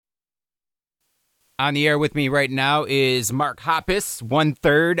On the air with me right now is Mark Hoppus,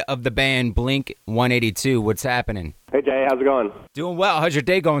 1/3 of the band Blink 182. What's happening? Hey, Jay. How's it going? Doing well. How's your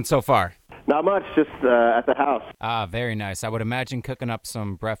day going so far? Not much. Just at the house. Ah, very nice. I would imagine cooking up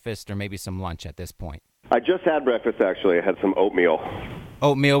some breakfast or maybe some lunch at this point. I just had breakfast, actually. I had some oatmeal.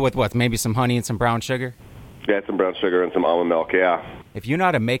 Oatmeal with what? Maybe some honey and some brown sugar? Yeah, some brown sugar and some almond milk, yeah. If you know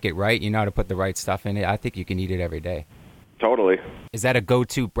how to make it right, you know how to put the right stuff in it, I think you can eat it every day. Totally. Is that a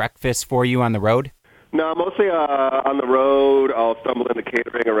go-to breakfast for you on the road? No, mostly on the road. I'll stumble into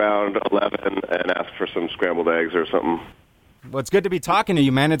catering around 11 and ask for some scrambled eggs or something. Well, it's good to be talking to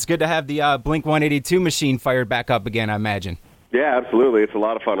you, man. It's good to have the Blink 182 machine fired back up again, I imagine. Yeah, absolutely. It's a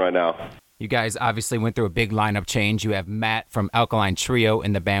lot of fun right now. You guys obviously went through a big lineup change. You have Matt from Alkaline Trio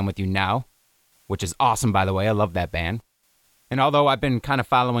in the band with you now, which is awesome, by the way. I love that band. And although I've been kind of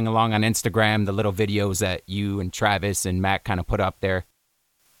following along on Instagram, the little videos that you and Travis and Matt kind of put up there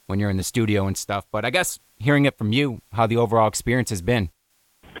when you're in the studio and stuff, but I guess hearing it from you, how the overall experience has been.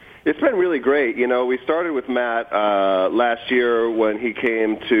 It's been really great. You know, we started with Matt last year when he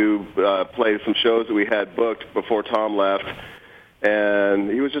came to play some shows that we had booked before Tom left, and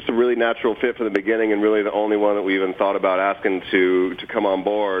he was just a really natural fit from the beginning and really the only one that we even thought about asking to come on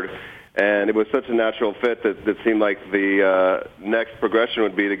board. And it was such a natural fit that seemed like the next progression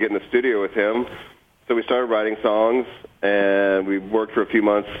would be to get in the studio with him. So we started writing songs, and we worked for a few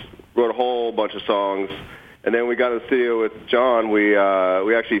months, wrote a whole bunch of songs, and then we got in the studio with John. We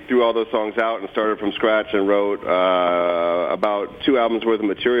actually threw all those songs out and started from scratch and wrote about 2 albums worth of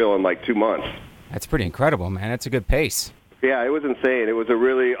material in like 2 months. That's pretty incredible, man. That's a good pace. Yeah, it was insane. It was a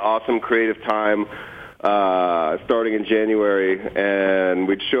really awesome creative time starting in January, and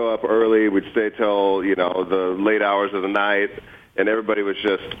we'd show up early. We'd stay till, the late hours of the night, and everybody was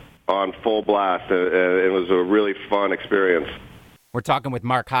just on full blast. It was a really fun experience. We're talking with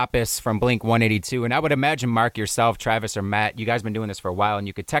Mark Hoppus from Blink 182, and I would imagine, Mark, yourself, Travis, or Matt, you guys have been doing this for a while, and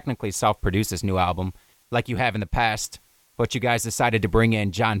you could technically self-produce this new album like you have in the past, but you guys decided to bring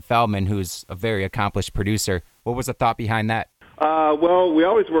in John Feldman, who's a very accomplished producer. What was the thought behind that? Well, we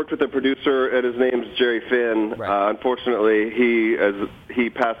always worked with a producer, and his name's Jerry Finn. Right. Unfortunately, he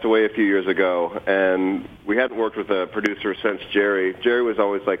passed away a few years ago, and we hadn't worked with a producer since Jerry. Jerry was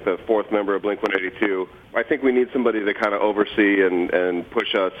always like the fourth member of Blink 182. I think we need somebody to kind of oversee and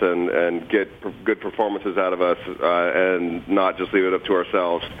push us and get good performances out of us and not just leave it up to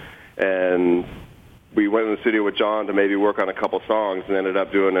ourselves. And we went in the studio with John to maybe work on a couple songs and ended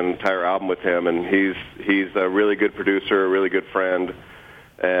up doing an entire album with him. And he's a really good producer, a really good friend,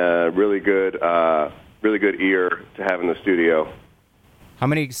 really good ear to have in the studio. How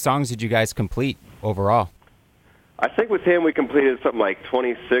many songs did you guys complete overall? I think with him we completed something like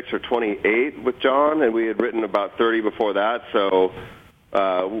 26 or 28 with John, and we had written about 30 before that. So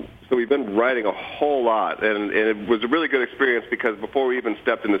we've been writing a whole lot, and it was a really good experience because before we even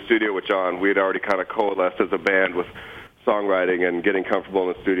stepped in the studio with John, we had already kind of coalesced as a band with songwriting and getting comfortable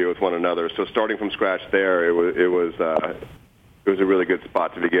in the studio with one another. So starting from scratch there, it was a really good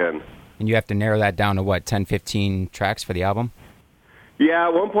spot to begin. And you have to narrow that down to what, 10, 15 tracks for the album? Yeah,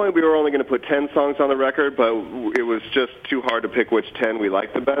 at one point we were only going to put 10 songs on the record, but it was just too hard to pick which 10 we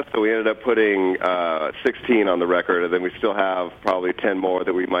liked the best, so we ended up putting 16 on the record, and then we still have probably 10 more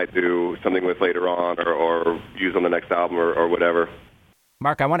that we might do something with later on or use on the next album or whatever.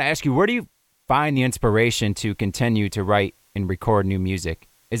 Mark, I want to ask you, where do you find the inspiration to continue to write and record new music?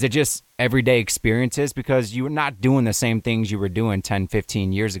 Is it just everyday experiences? Because you're not doing the same things you were doing 10,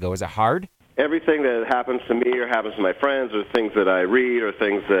 15 years ago. Is it hard? Everything that happens to me or happens to my friends or things that I read or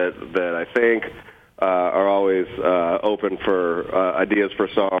things that I think are always open for ideas for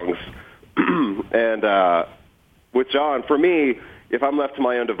songs. And with John, for me, if I'm left to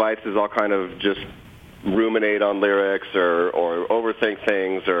my own devices, I'll kind of just ruminate on lyrics or overthink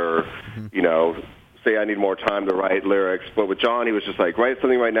things or, say I need more time to write lyrics. But with John, he was just like, write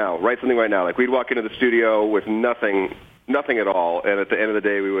something right now. Like we'd walk into the studio with nothing at all, and at the end of the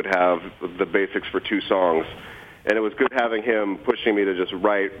day, we would have the basics for 2 songs. And it was good having him pushing me to just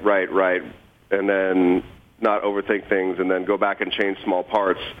write, and then not overthink things, and then go back and change small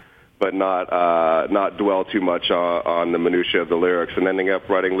parts, but not dwell too much on the minutia of the lyrics, and ending up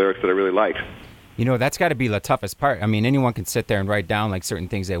writing lyrics that I really liked. That's got to be the toughest part. I mean, anyone can sit there and write down like certain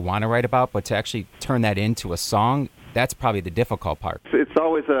things they want to write about, but to actually turn that into a song, that's probably the difficult part. It's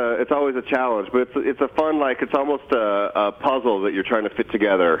always a challenge, but it's a fun, it's almost a puzzle that you're trying to fit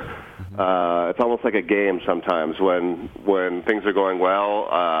together. Mm-hmm. It's almost like a game sometimes when things are going well.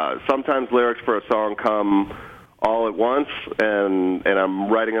 Sometimes lyrics for a song come all at once, and I'm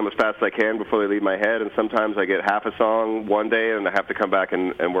writing them as fast as I can before they leave my head. And sometimes I get half a song one day, and I have to come back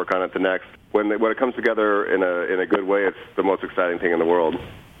and work on it the next. When it comes together in a good way, it's the most exciting thing in the world.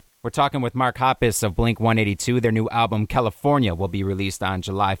 We're talking with Mark Hoppus of Blink-182. Their new album, California, will be released on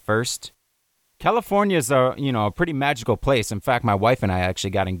July 1st. California is a pretty magical place. In fact, my wife and I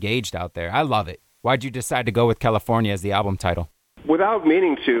actually got engaged out there. I love it. Why'd you decide to go with California as the album title? Without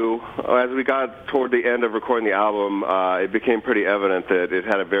meaning to, as we got toward the end of recording the album, it became pretty evident that it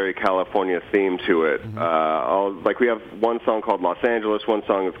had a very California theme to it. Mm-hmm. We have one song called Los Angeles, one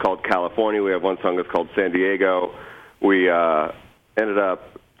song that's called California, we have one song that's called San Diego. We ended up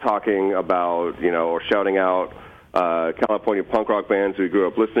talking about, or shouting out California punk rock bands we grew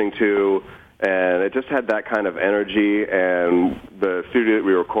up listening to, and it just had that kind of energy, and the studio that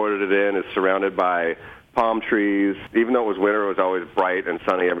we recorded it in is surrounded by palm trees. Even though it was winter, it was always bright and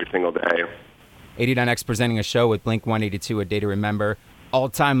sunny every single day. 89X presenting a show with Blink-182, A Day to Remember, All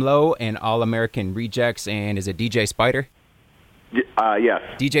Time Low, and All American Rejects, and is it DJ Spider? Yes.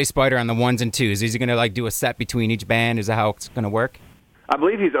 DJ Spider on the ones and twos. Is he going to do a set between each band? Is that how it's going to work? I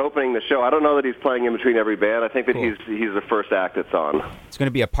believe he's opening the show. I don't know that he's playing in between every band. I think that he's the first act that's on. It's going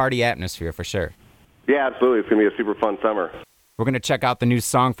to be a party atmosphere for sure. Yeah, absolutely. It's going to be a super fun summer. We're going to check out the new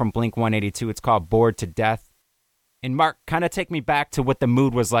song from Blink-182. It's called Bored to Death. And Mark, kind of take me back to what the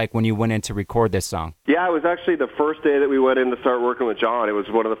mood was like when you went in to record this song. Yeah, it was actually the first day that we went in to start working with John. It was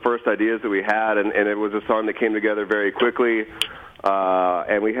one of the first ideas that we had, and it was a song that came together very quickly.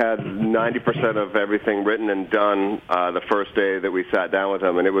 And we had 90% of everything written and done the first day that we sat down with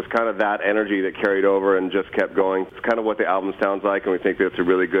him. And it was kind of that energy that carried over and just kept going. It's kind of what the album sounds like, and we think that it's a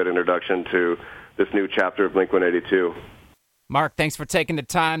really good introduction to this new chapter of Blink-182. Mark, thanks for taking the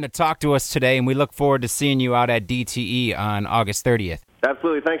time to talk to us today, and we look forward to seeing you out at DTE on August 30th.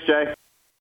 Absolutely. Thanks, Jay.